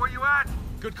 Nathan, where you at?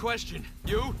 Good question.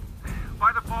 You?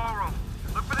 By the ballroom.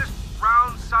 Look for this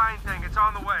round sign thing. It's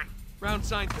on the way. Round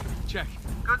sign thing. Check.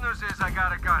 Good news is I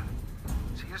got a gun.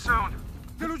 See you soon.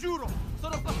 Te lo giuro,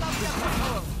 sono passati a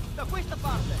Prologue, da questa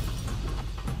parte.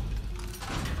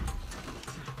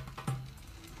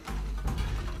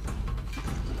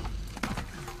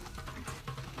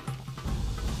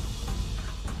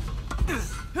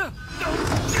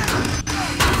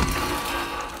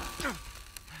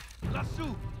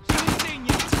 Lassù, sono insegni!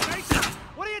 Nathan,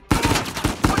 what are you doing?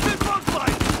 What's it look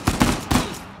like?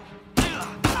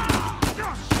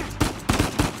 Oh, shit!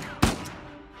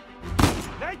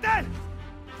 Nathan!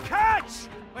 Catch!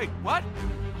 Wait, what?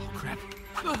 Oh, crap.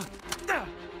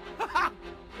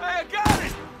 Hey, I got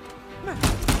it! All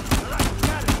right,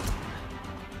 got it.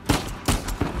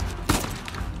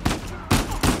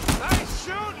 Nice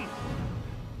shooting!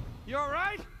 You all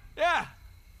right? Yeah,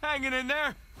 hanging in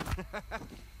there.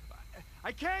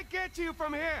 I can't get to you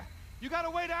from here. You got a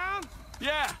way down?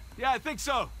 Yeah, I think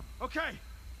so. Okay.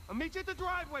 I'll meet you at the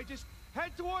driveway. Just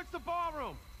head towards the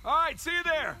ballroom. All right, see you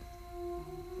there.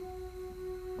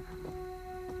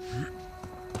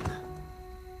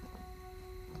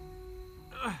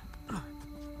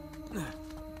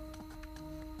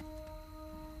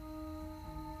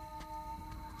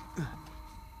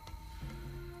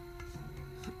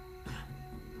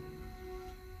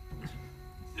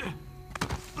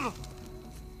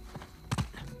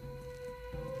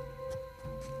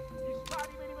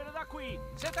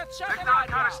 Victor, I'm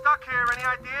kind of stuck here. Any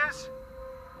ideas?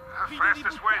 The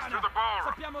fastest way is through the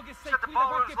ballroom. Said the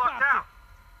ballroom's locked down.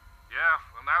 Yeah,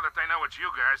 well, now that they know it's you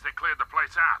guys, they cleared the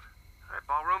place out. All right,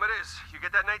 ballroom it is. You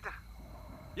get that, Nathan?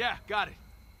 Yeah, got it.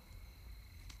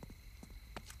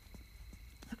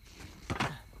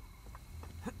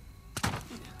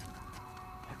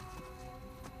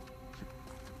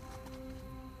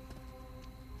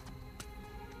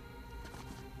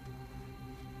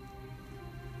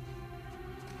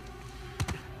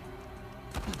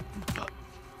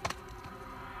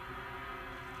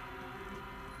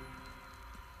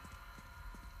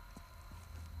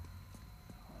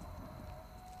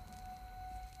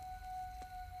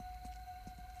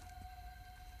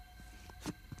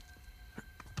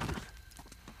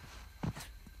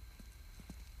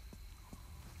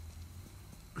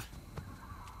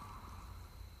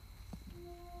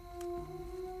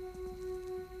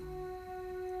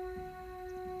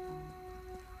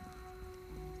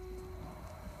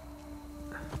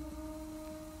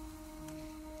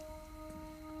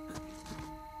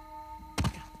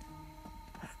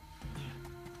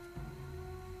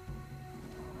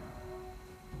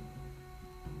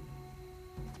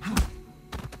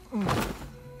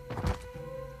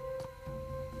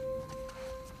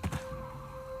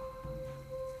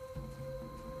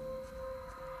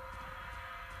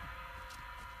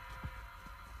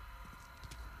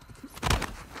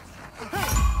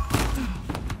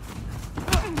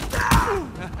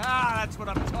 That's what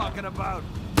I'm talking about.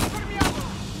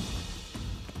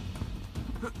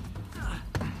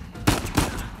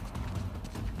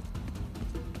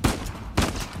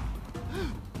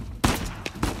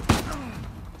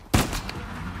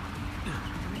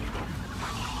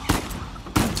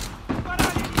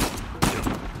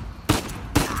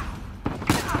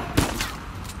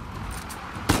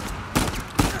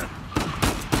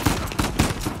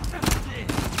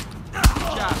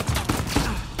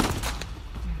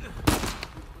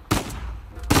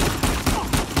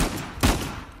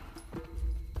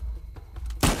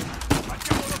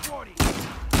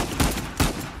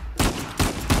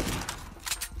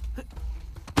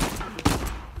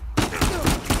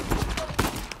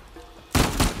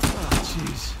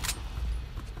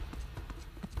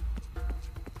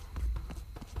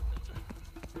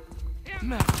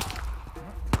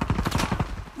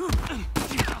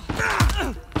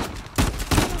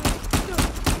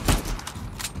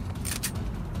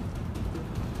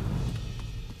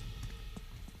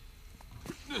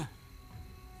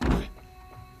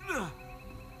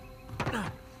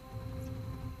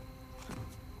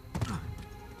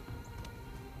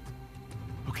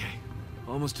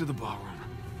 Almost to the ballroom.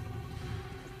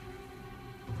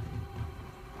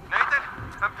 Nathan,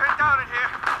 I'm pinned down in here.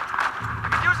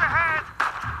 Could use a hand.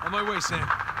 On my way, Sam.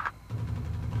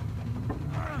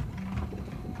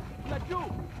 Laggiù!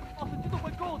 Ho sentito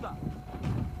qualcosa!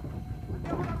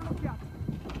 Andiamo a dare un'occhiata!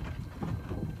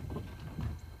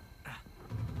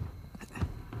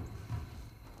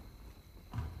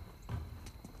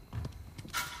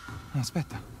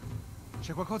 Aspetta.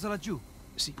 C'è qualcosa laggiù?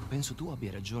 Sì, penso tu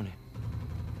abbia ragione.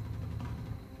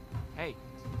 Ehi,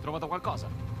 trovato qualcosa?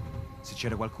 Se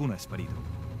c'era qualcuno è sparito.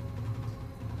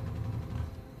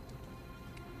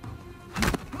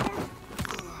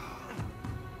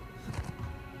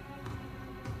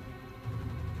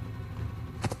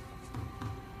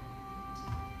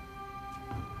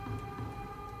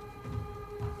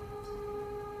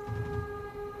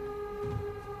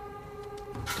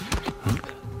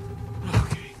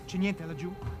 C'è niente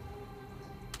laggiù?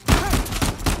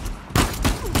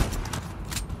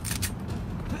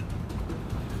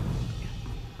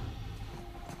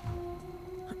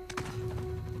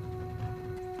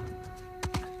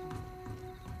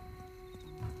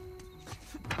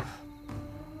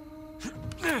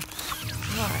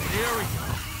 Here we go.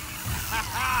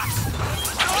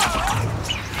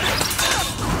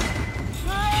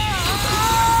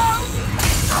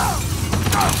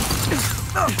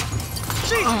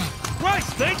 Jesus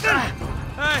Christ, Nathan!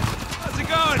 Hey, how's it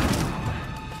going?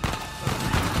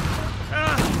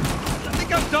 I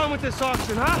think I'm done with this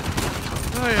auction, huh?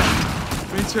 Oh yeah,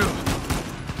 me too.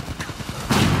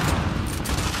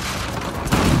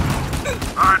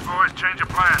 All right, boys, change of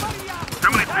plan.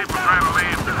 Too many people trying to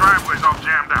leave. The driveway's all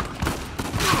jammed up.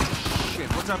 Shit,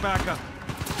 what's our backup?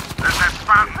 There's that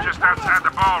fountain just outside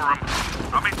the ballroom.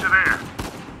 I'll meet you there.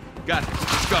 Got it.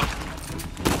 Let's go.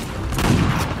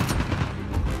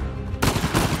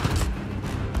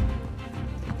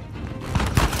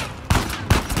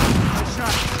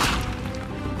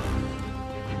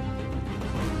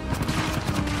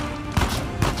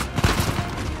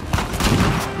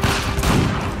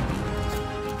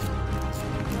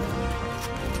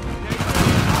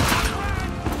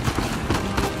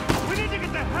 We need to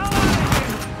get the hell out of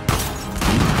here!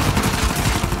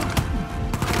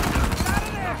 Out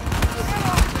of there! Get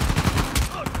off!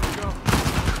 There you go.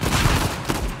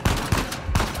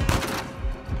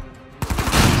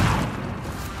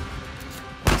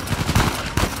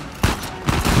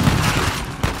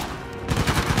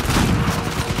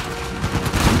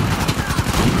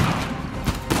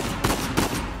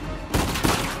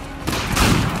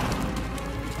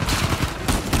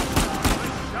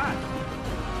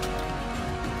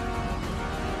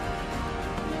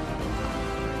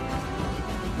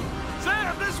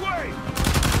 Sam, this way!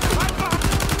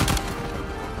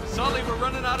 Sully, we're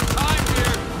running out of time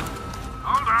here.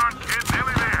 Hold on, kid.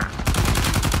 Nearly there.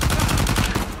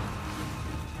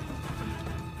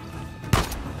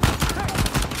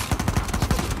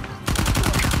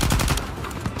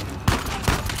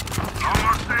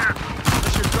 Almost there.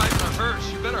 Unless you're driving a hearse,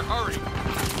 you better hurry.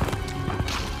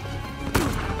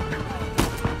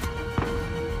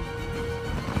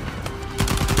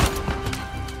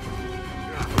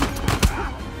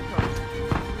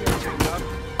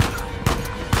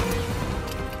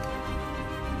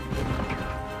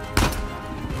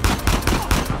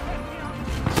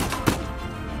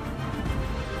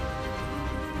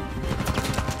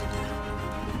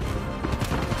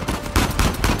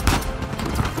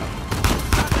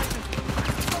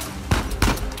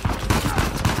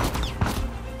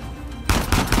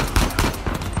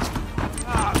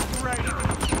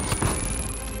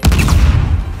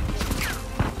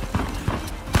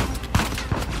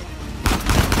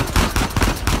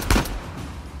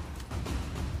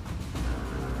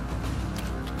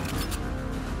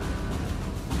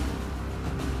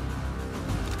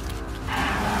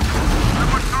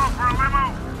 Someone call for a limo.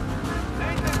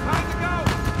 Nathan, time to go!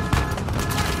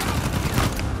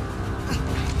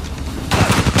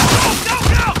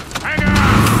 Hang on.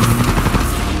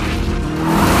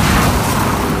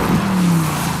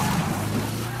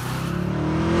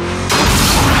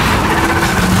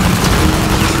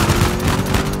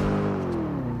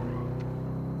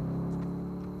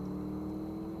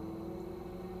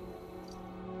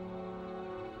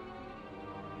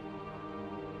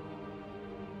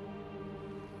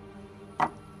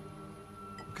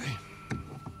 Okay.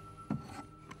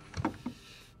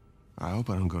 I hope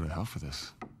I don't go to hell for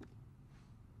this.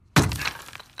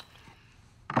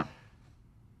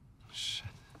 Shit.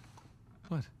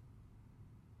 What?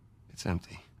 It's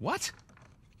empty. What?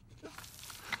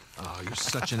 Oh, you're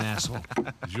such an asshole.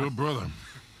 He's your brother.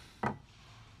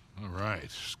 All right,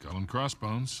 skull and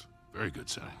crossbones. Very good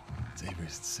sign. It's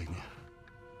Avery's insignia.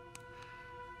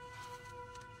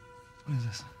 What is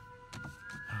this?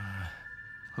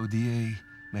 Hodie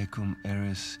mecum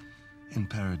eris in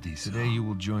paradiso. Today you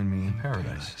will join me in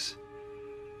paradise.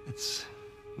 It's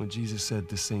what Jesus said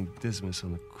to St. Dismas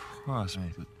on the cross.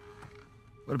 Right. But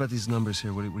what about these numbers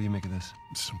here? What do you make of this?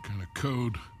 Some kind of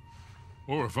code.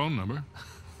 Or a phone number.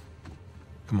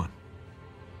 Come on.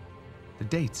 The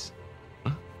dates.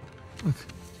 Huh? Look.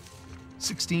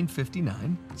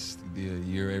 1659. It's the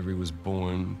year Avery was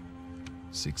born.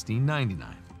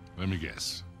 1699. Let me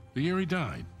guess. The year he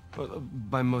died. Well,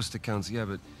 by most accounts, yeah,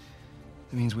 but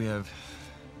it means we have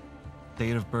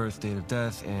date of birth, date of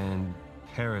death, and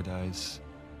paradise.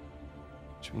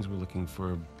 Which means we're looking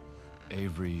for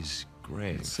Avery's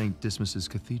grave. St. Dismas's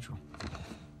cathedral.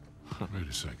 Wait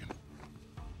a second.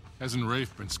 Hasn't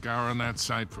Rafe been scouring that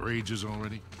site for ages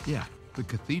already? Yeah, the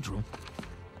cathedral.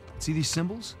 See these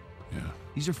symbols? Yeah.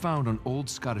 These are found on old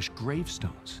Scottish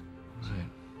gravestones.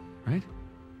 Right?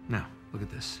 Now, look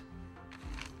at this.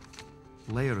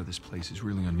 The layout of this place is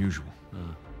really unusual.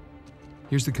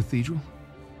 Here's the cathedral,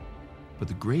 but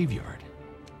the graveyard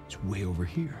is way over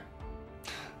here.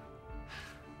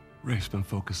 Rafe's been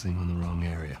focusing on the wrong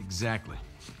area. Exactly.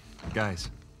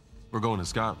 Guys, we're going to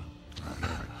Scotland. All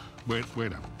right.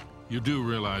 Wait up. You do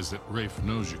realize that Rafe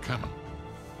knows you're coming?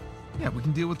 Yeah, we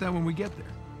can deal with that when we get there.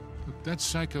 Look, that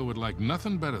psycho would like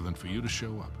nothing better than for you to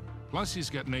show up. Plus,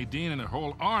 he's got Nadine and a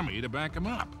whole army to back him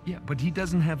up. Yeah, but he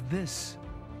doesn't have this.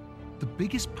 The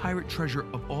biggest pirate treasure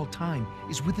of all time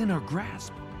is within our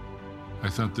grasp. I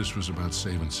thought this was about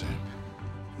saving Sam.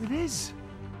 It is.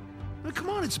 Now, come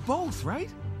on, it's both, right?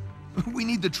 We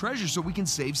need the treasure so we can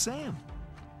save Sam.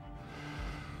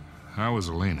 How is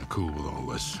Elena cool with all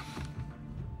this?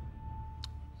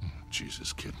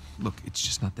 Jesus, kid. Look, it's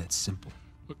just not that simple.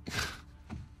 Look,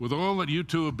 with all that you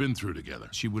two have been through together...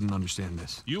 She wouldn't understand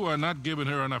this. You are not giving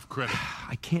her enough credit.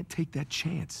 I can't take that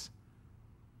chance.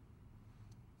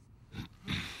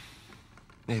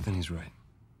 Nathan, he's right.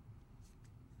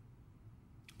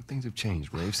 Things have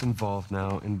changed. Rafe's involved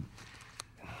now, and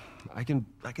I can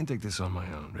take this on my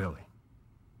own, really.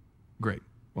 Great.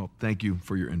 Well, thank you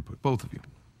for your input, both of you.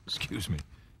 Excuse me.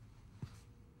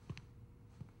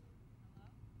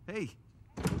 Hey.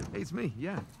 Hey, it's me,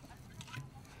 yeah.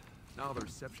 No, the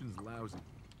reception's lousy.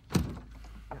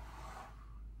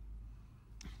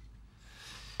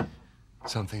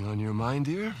 Something on your mind,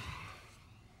 dear?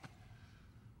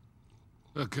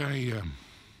 Look, I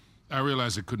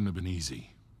realize it couldn't have been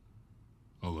easy.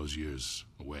 All those years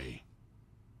away.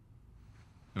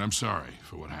 And I'm sorry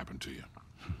for what happened to you.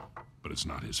 But it's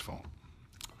not his fault.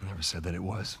 I never said that it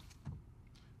was.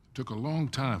 It took a long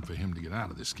time for him to get out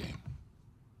of this game.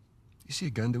 You see a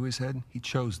gun to his head? He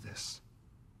chose this.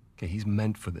 Okay, he's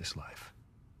meant for this life.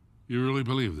 You really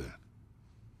believe that?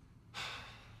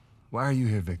 Why are you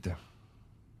here, Victor?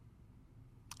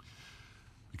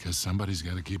 Because somebody's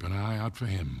got to keep an eye out for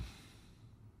him.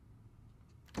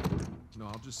 No,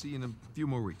 I'll just see you in a few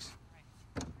more weeks.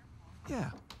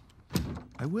 Yeah,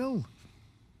 I will.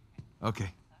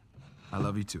 Okay. I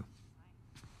love you too.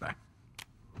 Bye.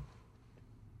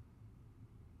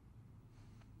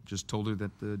 Just told her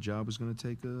that the job was going to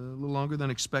take a little longer than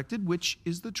expected, which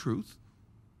is the truth.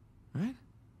 Right?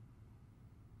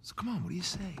 So come on, what do you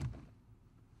say?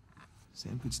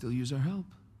 Sam could still use our help.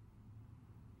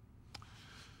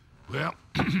 Well,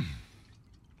 I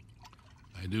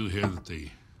do hear that the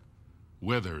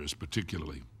weather is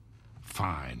particularly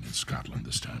fine in Scotland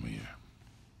this time of year.